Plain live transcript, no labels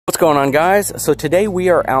going on, guys? So today we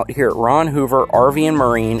are out here at Ron Hoover RV and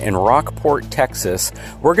Marine in Rockport, Texas.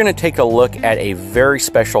 We're going to take a look at a very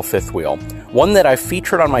special fifth wheel, one that I've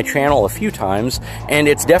featured on my channel a few times, and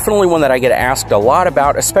it's definitely one that I get asked a lot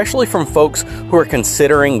about, especially from folks who are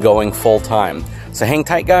considering going full-time. So hang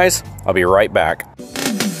tight, guys. I'll be right back.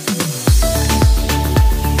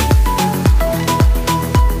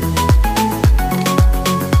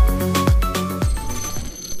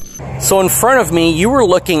 So in front of me, you were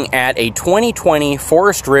looking at a 2020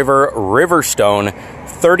 Forest River Riverstone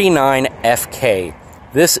 39FK.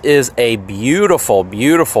 This is a beautiful,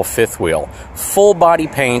 beautiful fifth wheel. Full body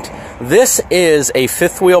paint. This is a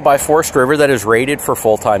fifth wheel by Forest River that is rated for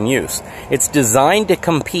full-time use. It's designed to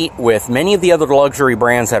compete with many of the other luxury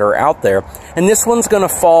brands that are out there, and this one's going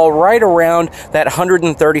to fall right around that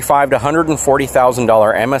 $135,000 to $140,000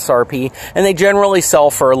 MSRP, and they generally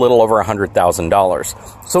sell for a little over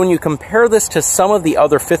 $100,000. So when you compare this to some of the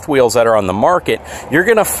other fifth wheels that are on the market, you're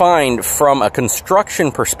going to find from a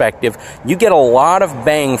construction perspective, you get a lot of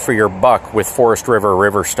bang for your buck with Forest River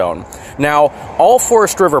Riverstone. Now, all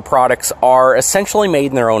Forest River products are essentially made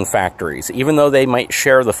in their own factories, even though they might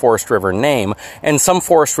share the Forest River name, and some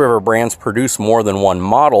Forest River brands produce more than one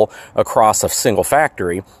model across a single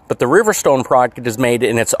factory, but the Riverstone product is made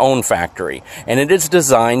in its own factory, and it is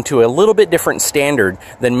designed to a little bit different standard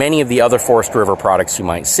than many of the other Forest River products you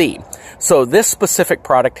might see. So this specific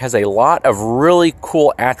product has a lot of really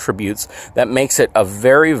cool attributes that makes it a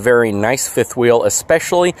very, very nice fifth wheel,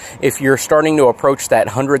 especially if you're starting to approach that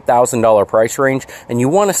 $100,000 price range and you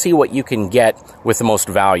want to see what you can get with the most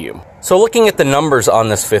value. So looking at the numbers on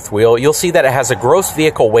this fifth wheel, you'll see that it has a gross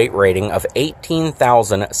vehicle weight rating of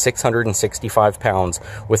 18,665 pounds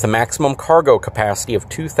with a maximum cargo capacity of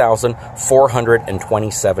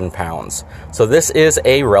 2,427 pounds. So this is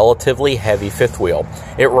a relatively heavy fifth wheel.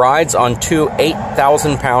 It rides on two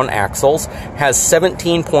 8,000-pound axles, has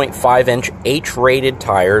 17.5-inch H-rated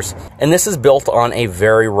tires, and this is built on a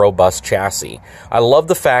very robust chassis. I love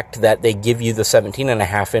the fact that they give you the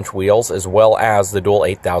 17.5-inch wheels as well as the dual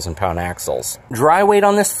 8,000-pound axles. Dry weight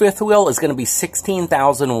on this fifth wheel is going to be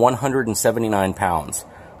 16,179 pounds.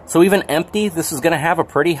 So even empty, this is going to have a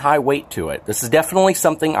pretty high weight to it. This is definitely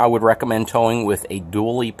something I would recommend towing with a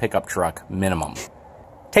dually pickup truck minimum.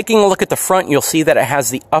 Taking a look at the front, you'll see that it has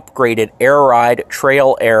the upgraded Air Ride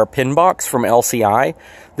Trail Air pin box from LCI.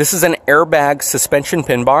 This is an airbag suspension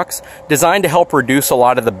pin box designed to help reduce a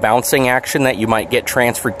lot of the bouncing action that you might get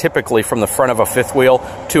transferred typically from the front of a fifth wheel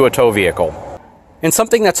to a tow vehicle. And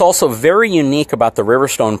something that's also very unique about the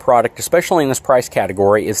Riverstone product, especially in this price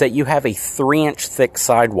category, is that you have a 3-inch thick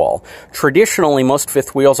sidewall. Traditionally, most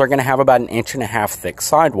fifth wheels are going to have about an 1.5 inch thick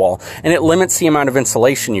sidewall, and it limits the amount of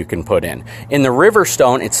insulation you can put in. In the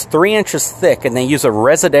Riverstone, it's 3 inches thick, and they use a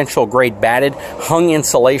residential-grade batted hung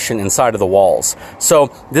insulation inside of the walls.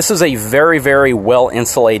 So this is a very, very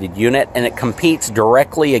well-insulated unit, and it competes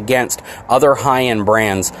directly against other high-end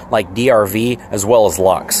brands like DRV as well as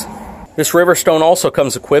Lux. This Riverstone also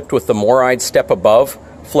comes equipped with the MORryde Step Above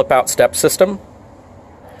flip-out step system.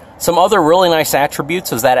 Some other really nice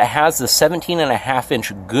attributes is that it has the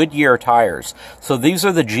 17.5-inch Goodyear tires. So these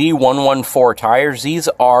are the G114 tires. These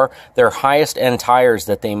are their highest end tires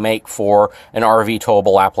that they make for an RV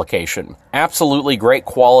towable application. Absolutely great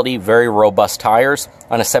quality, very robust tires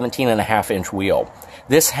on a 17.5-inch wheel.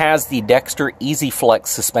 This has the Dexter Easy Flex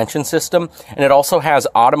suspension system, and it also has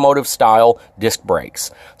automotive-style disc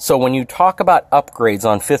brakes. So when you talk about upgrades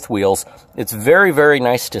on fifth wheels, it's very, very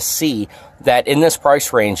nice to see that in this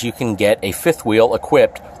price range you can get a fifth wheel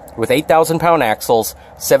equipped with 8,000-pound axles,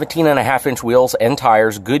 17.5-inch wheels and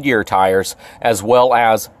tires, Goodyear tires, as well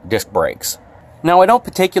as disc brakes. Now, I don't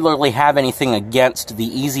particularly have anything against the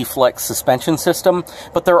Easy Flex suspension system,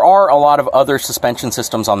 but there are a lot of other suspension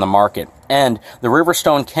systems on the market, and the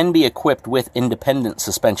Riverstone can be equipped with independent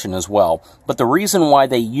suspension as well. But the reason why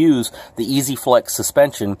they use the Easy Flex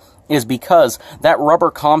suspension is because that rubber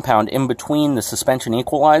compound in between the suspension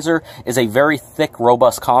equalizer is a very thick,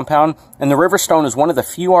 robust compound, and the Riverstone is one of the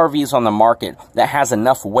few RVs on the market that has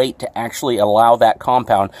enough weight to actually allow that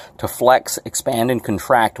compound to flex, expand, and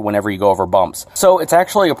contract whenever you go over bumps. So it's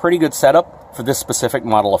actually a pretty good setup for this specific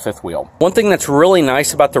model of fifth wheel. One thing that's really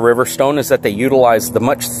nice about the Riverstone is that they utilize the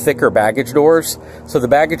much thicker baggage doors. So the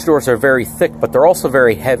baggage doors are very thick, but they're also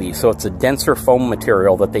very heavy, so it's a denser foam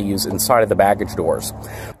material that they use inside of the baggage doors.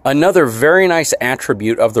 Another very nice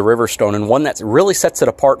attribute of the Riverstone, and one that really sets it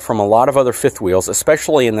apart from a lot of other fifth wheels,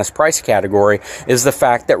 especially in this price category, is the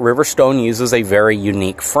fact that Riverstone uses a very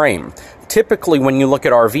unique frame. Typically, when you look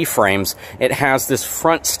at RV frames, it has this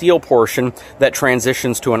front steel portion that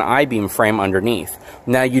transitions to an I-beam frame underneath.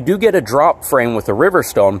 Now, you do get a drop frame with the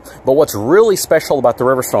Riverstone, but what's really special about the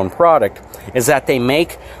Riverstone product is that they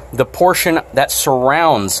make the portion that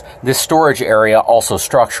surrounds this storage area also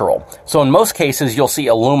structural. So in most cases, you'll see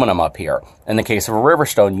aluminum up here. In the case of a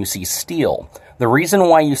Riverstone, you see steel. The reason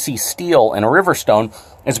why you see steel in a Riverstone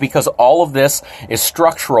is because all of this is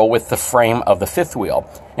structural with the frame of the fifth wheel.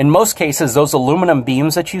 In most cases, those aluminum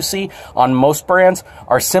beams that you see on most brands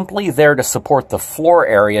are simply there to support the floor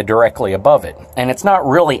area directly above it. And it's not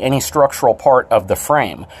really any structural part of the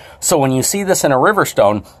frame. So when you see this in a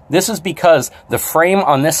Riverstone, this is because the frame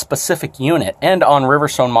on this specific unit and on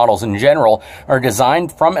Riverstone models in general are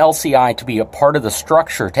designed from LCI to be a part of the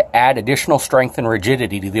structure to add additional strength and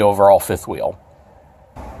rigidity to the overall fifth wheel.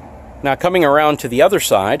 Now, coming around to the other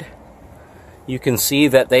side, you can see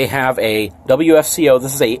that they have a WFCO.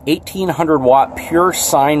 This is a 1800 watt pure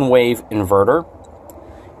sine wave inverter.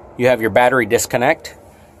 You have your battery disconnect.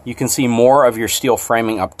 You can see more of your steel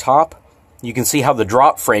framing up top. You can see how the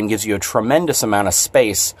drop frame gives you a tremendous amount of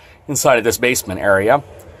space inside of this basement area.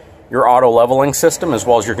 Your auto leveling system, as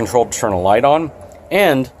well as your control to turn a light on,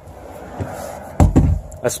 and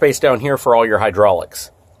a space down here for all your hydraulics.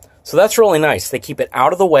 So that's really nice. They keep it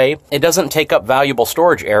out of the way, it doesn't take up valuable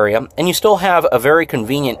storage area, and you still have a very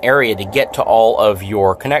convenient area to get to all of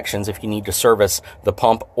your connections if you need to service the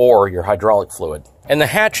pump or your hydraulic fluid. And the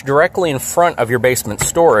hatch directly in front of your basement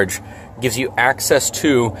storage gives you access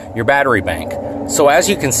to your battery bank. So as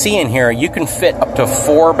you can see in here, you can fit up to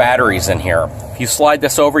 4 batteries in here. If you slide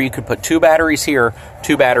this over, you could put 2 batteries here,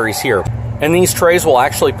 2 batteries here. And these trays will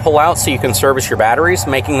actually pull out so you can service your batteries,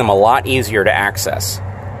 making them a lot easier to access.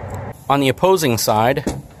 On the opposing side,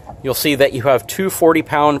 you'll see that you have 2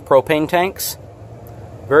 40-pound propane tanks,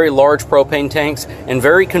 very large propane tanks, and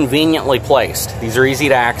very conveniently placed. These are easy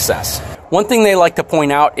to access. One thing they like to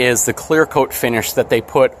point out is the clear coat finish that they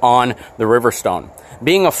put on the Riverstone.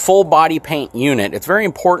 Being a full body paint unit, it's very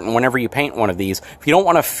important whenever you paint one of these. If you don't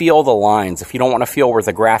want to feel the lines, if you don't want to feel where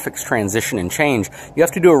the graphics transition and change, you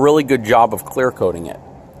have to do a really good job of clear coating it.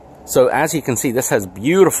 So as you can see, this has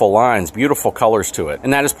beautiful lines, beautiful colors to it.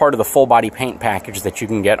 And that is part of the full body paint package that you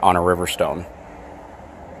can get on a Riverstone.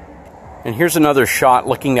 And here's another shot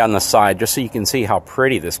looking down the side, just so you can see how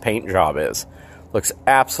pretty this paint job is. Looks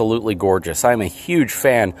absolutely gorgeous. I'm a huge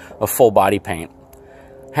fan of full body paint.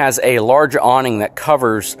 Has a large awning that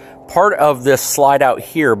covers part of this slide out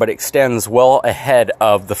here, but extends well ahead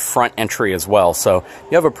of the front entry as well. So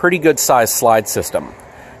you have a pretty good sized slide system.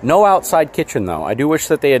 No outside kitchen though. I do wish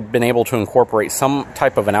that they had been able to incorporate some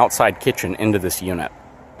type of an outside kitchen into this unit.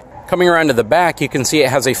 Coming around to the back, you can see it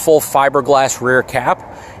has a full fiberglass rear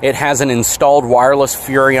cap. It has an installed wireless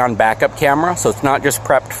Furrion backup camera, so it's not just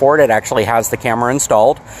prepped for it, it actually has the camera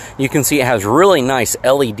installed. You can see it has really nice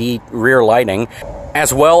LED rear lighting,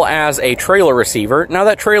 as well as a trailer receiver. Now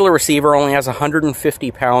that trailer receiver only has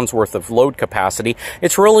 150 pounds worth of load capacity.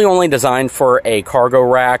 It's really only designed for a cargo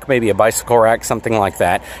rack, maybe a bicycle rack, something like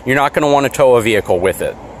that. You're not going to want to tow a vehicle with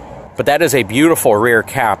it. But that is a beautiful rear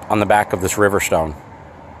cap on the back of this Riverstone.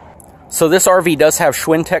 So this RV does have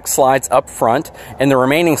Schwintek slides up front, and the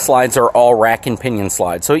remaining slides are all rack and pinion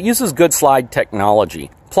slides. So it uses good slide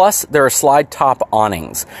technology. Plus, there are slide top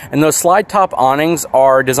awnings. And those slide top awnings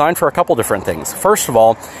are designed for a couple different things. First of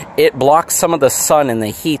all, it blocks some of the sun and the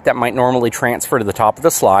heat that might normally transfer to the top of the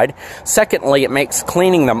slide. Secondly, it makes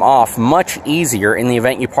cleaning them off much easier in the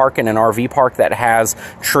event you park in an RV park that has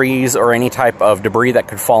trees or any type of debris that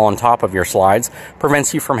could fall on top of your slides.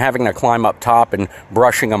 Prevents you from having to climb up top and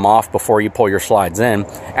brushing them off before you pull your slides in.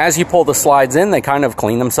 As you pull the slides in, they kind of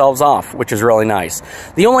clean themselves off, which is really nice.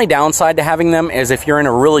 The only downside to having them is if you're in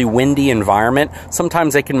a really windy environment,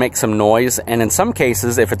 sometimes they can make some noise, and in some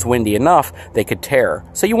cases, if it's windy enough, they could tear.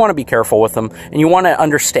 So you want to be careful with them, and you want to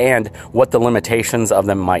understand what the limitations of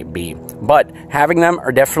them might be. But having them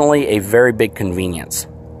are definitely a very big convenience.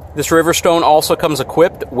 This Riverstone also comes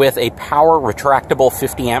equipped with a power retractable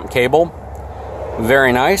 50 amp cable.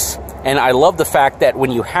 Very nice. And I love the fact that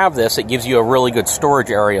when you have this, it gives you a really good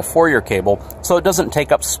storage area for your cable, so it doesn't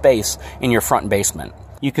take up space in your front basement.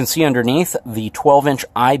 You can see underneath the 12-inch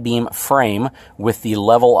I-beam frame with the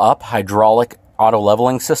level up hydraulic auto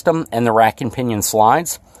leveling system and the rack and pinion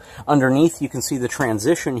slides. Underneath, you can see the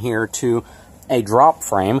transition here to a drop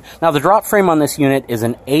frame. Now, the drop frame on this unit is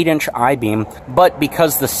an 8-inch I-beam, but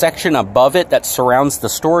because the section above it that surrounds the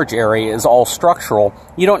storage area is all structural,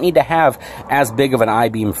 you don't need to have as big of an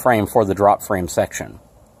I-beam frame for the drop frame section.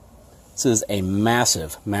 This is a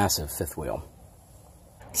massive, massive fifth wheel.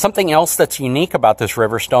 Something else that's unique about this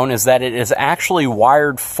Riverstone is that it is actually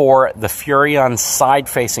wired for the Furrion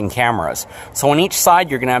side-facing cameras. So on each side,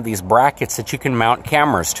 you're going to have these brackets that you can mount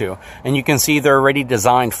cameras to. And you can see they're already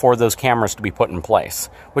designed for those cameras to be put in place,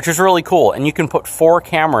 which is really cool. And you can put 4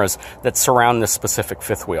 cameras that surround this specific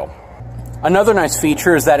fifth wheel. Another nice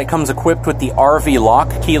feature is that it comes equipped with the RV lock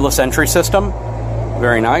keyless entry system.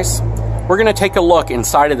 Very nice. We're going to take a look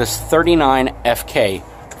inside of this 39 FK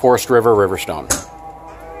Forest River Riverstone.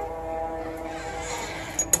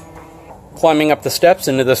 Climbing up the steps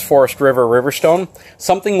into this Forest River Riverstone,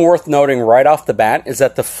 something worth noting right off the bat is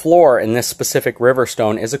that the floor in this specific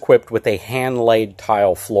Riverstone is equipped with a hand-laid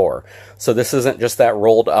tile floor. So this isn't just that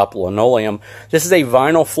rolled up linoleum. This is a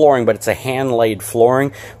vinyl flooring, but it's a hand-laid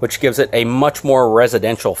flooring, which gives it a much more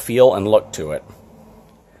residential feel and look to it.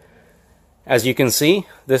 As you can see,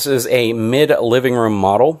 this is a mid-living room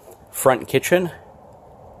model, front kitchen.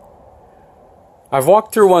 I've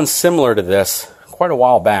walked through one similar to this quite a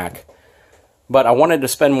while back, but I wanted to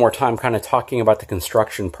spend more time kind of talking about the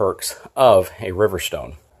construction perks of a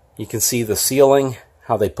Riverstone. You can see the ceiling,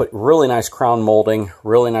 how they put really nice crown molding,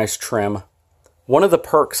 really nice trim. One of the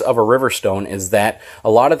perks of a Riverstone is that a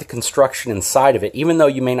lot of the construction inside of it, even though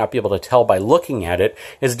you may not be able to tell by looking at it,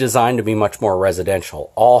 is designed to be much more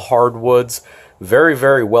residential. All hardwoods, very,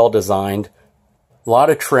 very well designed. A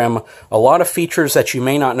lot of trim, a lot of features that you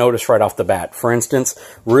may not notice right off the bat. For instance,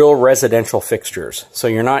 real residential fixtures. So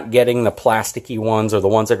you're not getting the plasticky ones or the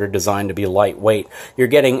ones that are designed to be lightweight. You're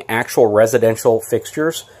getting actual residential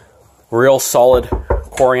fixtures, real solid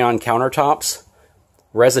Corian countertops,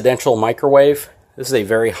 residential microwave. This is a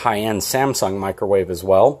very high-end Samsung microwave as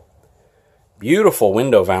well. Beautiful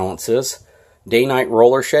window valances, day-night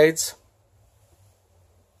roller shades.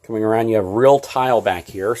 Coming around, you have real tile back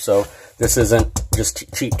here, so this isn't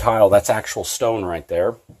just cheap tile, that's actual stone right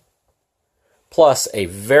there. Plus a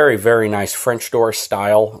very, very nice French door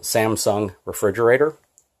style Samsung refrigerator.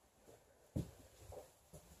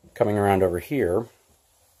 Coming around over here,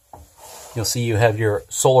 you'll see you have your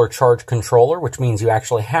solar charge controller, which means you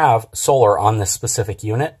actually have solar on this specific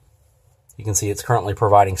unit. You can see it's currently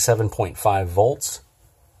providing 7.5 volts.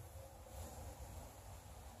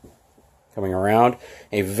 Coming around,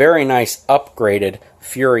 a very nice upgraded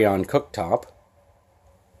Furrion cooktop.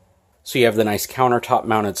 So you have the nice countertop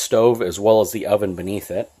mounted stove as well as the oven beneath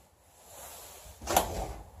it.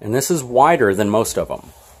 And this is wider than most of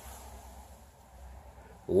them.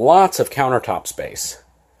 Lots of countertop space.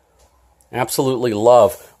 Absolutely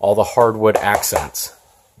love all the hardwood accents.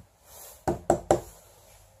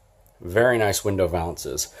 Very nice window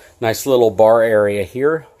valances. Nice little bar area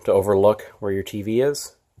here to overlook where your TV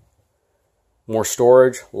is. More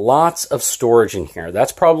storage, lots of storage in here.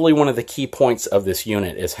 That's probably one of the key points of this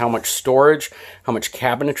unit is how much storage, how much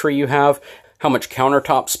cabinetry you have, how much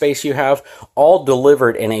countertop space you have, all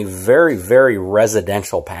delivered in a very, very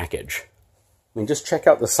residential package. I mean, just check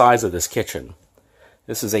out the size of this kitchen.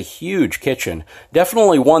 This is a huge kitchen.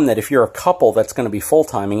 Definitely one that if you're a couple that's going to be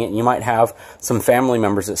full-timing it, and you might have some family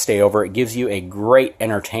members that stay over, it gives you a great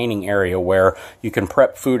entertaining area where you can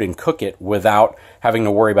prep food and cook it without having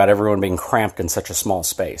to worry about everyone being cramped in such a small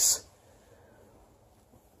space.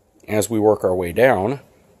 As we work our way down,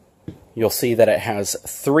 you'll see that it has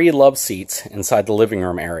 3 love seats inside the living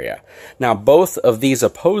room area. Now, both of these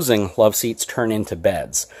opposing love seats turn into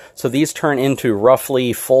beds. So these turn into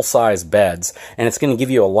roughly full-size beds, and it's going to give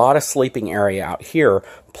you a lot of sleeping area out here,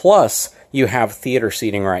 plus you have theater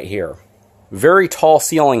seating right here. Very tall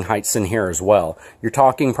ceiling heights in here as well. You're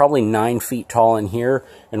talking probably 9 feet tall in here,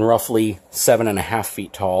 and roughly 7.5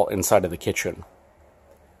 feet tall inside of the kitchen.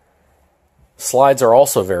 Slides are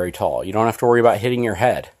also very tall. You don't have to worry about hitting your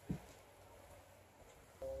head.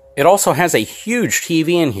 It also has a huge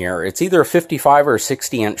TV in here. It's either a 55 or a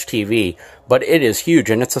 60-inch TV, but it is huge,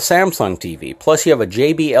 and it's a Samsung TV. Plus, you have a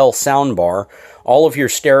JBL soundbar. All of your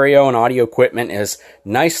stereo and audio equipment is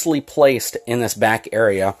nicely placed in this back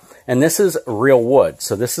area, and this is real wood,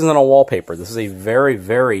 so this isn't a wallpaper. This is a very,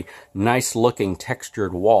 very nice-looking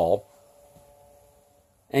textured wall.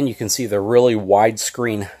 And you can see the really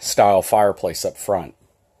widescreen style fireplace up front.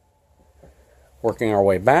 Working our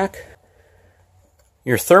way back.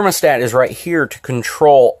 Your thermostat is right here to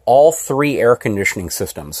control all 3 air conditioning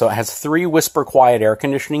systems. So it has 3 Whisper Quiet air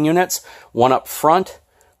conditioning units, one up front,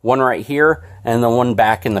 one right here, and the one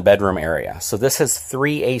back in the bedroom area. So this has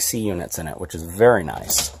 3 AC units in it, which is very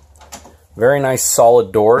nice. Very nice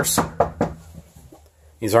solid doors.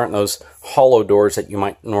 These aren't those hollow doors that you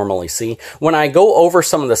might normally see. When I go over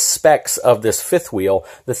some of the specs of this fifth wheel,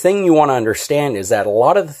 the thing you want to understand is that a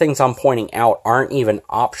lot of the things I'm pointing out aren't even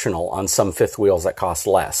optional on some fifth wheels that cost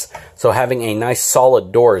less. So having a nice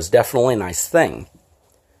solid door is definitely a nice thing.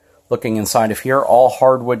 Looking inside of here, all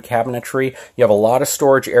hardwood cabinetry. You have a lot of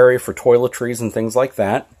storage area for toiletries and things like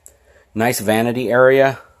that. Nice vanity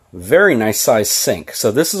area. Very nice size sink.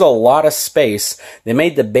 So this is a lot of space. They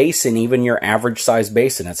made the basin even your average size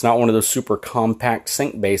basin. It's not one of those super compact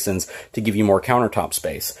sink basins to give you more countertop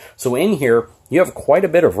space. So in here, you have quite a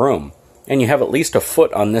bit of room. And you have at least a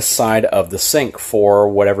foot on this side of the sink for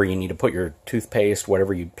whatever you need to put your toothpaste,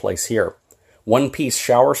 whatever you place here. One-piece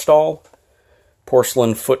shower stall.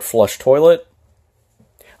 Porcelain foot flush toilet.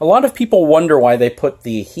 A lot of people wonder why they put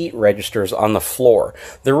the heat registers on the floor.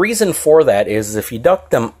 The reason for that is if you duct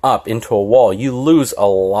them up into a wall, you lose a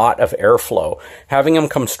lot of airflow. Having them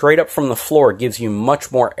come straight up from the floor gives you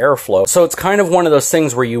much more airflow. So it's kind of one of those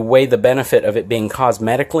things where you weigh the benefit of it being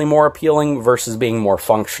cosmetically more appealing versus being more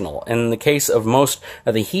functional. In the case of most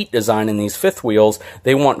of the heat design in these fifth wheels,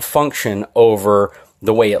 they want function over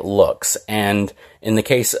the way it looks. And in the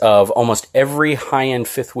case of almost every high-end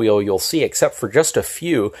fifth wheel you'll see, except for just a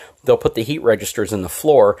few, they'll put the heat registers in the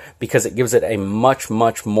floor because it gives it a much,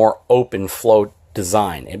 much more open flow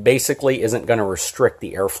design. It basically isn't going to restrict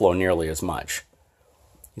the airflow nearly as much.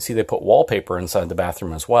 You see they put wallpaper inside the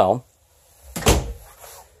bathroom as well.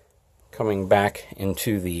 Coming back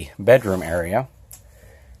into the bedroom area.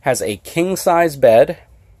 Has a king-size bed.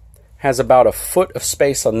 Has about a foot of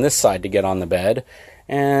space on this side to get on the bed.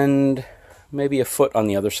 And maybe a foot on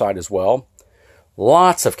the other side as well.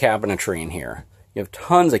 Lots of cabinetry in here. You have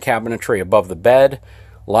tons of cabinetry above the bed,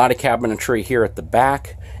 a lot of cabinetry here at the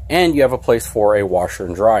back, and you have a place for a washer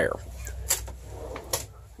and dryer,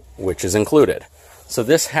 which is included. So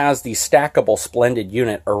this has the stackable Splendid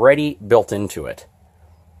unit already built into it.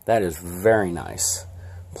 That is very nice.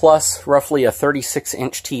 Plus roughly a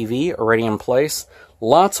 36-inch TV already in place.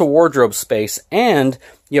 Lots of wardrobe space, and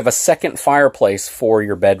you have a second fireplace for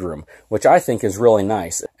your bedroom, which I think is really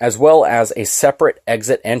nice, as well as a separate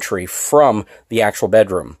exit entry from the actual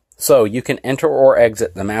bedroom. So you can enter or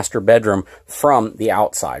exit the master bedroom from the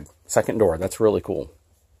outside. Second door, that's really cool.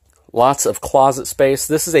 Lots of closet space.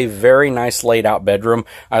 This is a very nice laid out bedroom.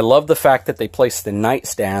 I love the fact that they place the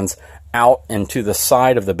nightstands out and to the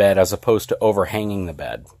side of the bed as opposed to overhanging the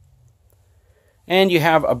bed. And you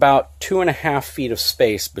have about 2.5 feet of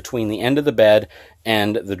space between the end of the bed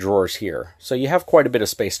and the drawers here. So you have quite a bit of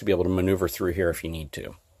space to be able to maneuver through here if you need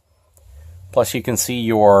to. Plus you can see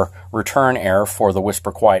your return air for the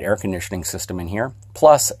Whisper Quiet air conditioning system in here,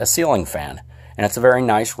 plus a ceiling fan. And it's a very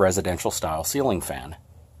nice residential style ceiling fan.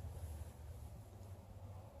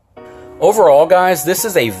 Overall, guys, this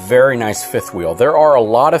is a very nice fifth wheel. There are a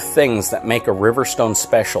lot of things that make a Riverstone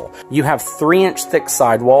special. You have 3-inch thick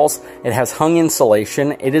sidewalls. It has hung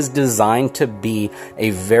insulation. It is designed to be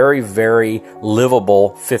a very, very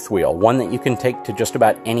livable fifth wheel, one that you can take to just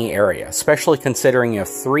about any area, especially considering you have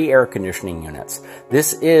 3 air conditioning units.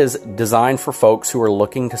 This is designed for folks who are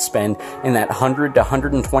looking to spend in that $100,000 to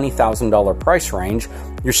 $120,000 price range.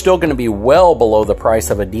 You're still going to be well below the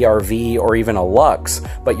price of a DRV or even a Lux,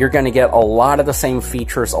 but you're going to get a lot of the same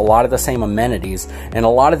features, a lot of the same amenities, and a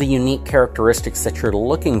lot of the unique characteristics that you're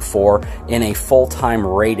looking for in a full-time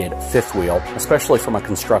rated fifth wheel, especially from a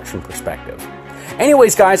construction perspective.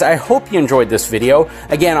 Anyways, guys, I hope you enjoyed this video.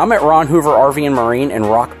 Again, I'm at Ron Hoover RV and Marine in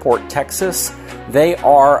Rockport, Texas. They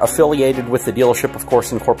are affiliated with the dealership, of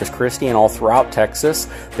course, in Corpus Christi and all throughout Texas.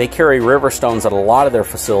 They carry Riverstones at a lot of their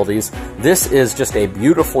facilities. This is just a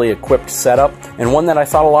beautifully equipped setup and one that I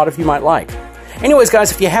thought a lot of you might like. Anyways,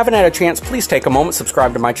 guys, if you haven't had a chance, please take a moment,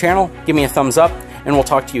 subscribe to my channel, give me a thumbs up, and we'll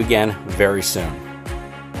talk to you again very soon.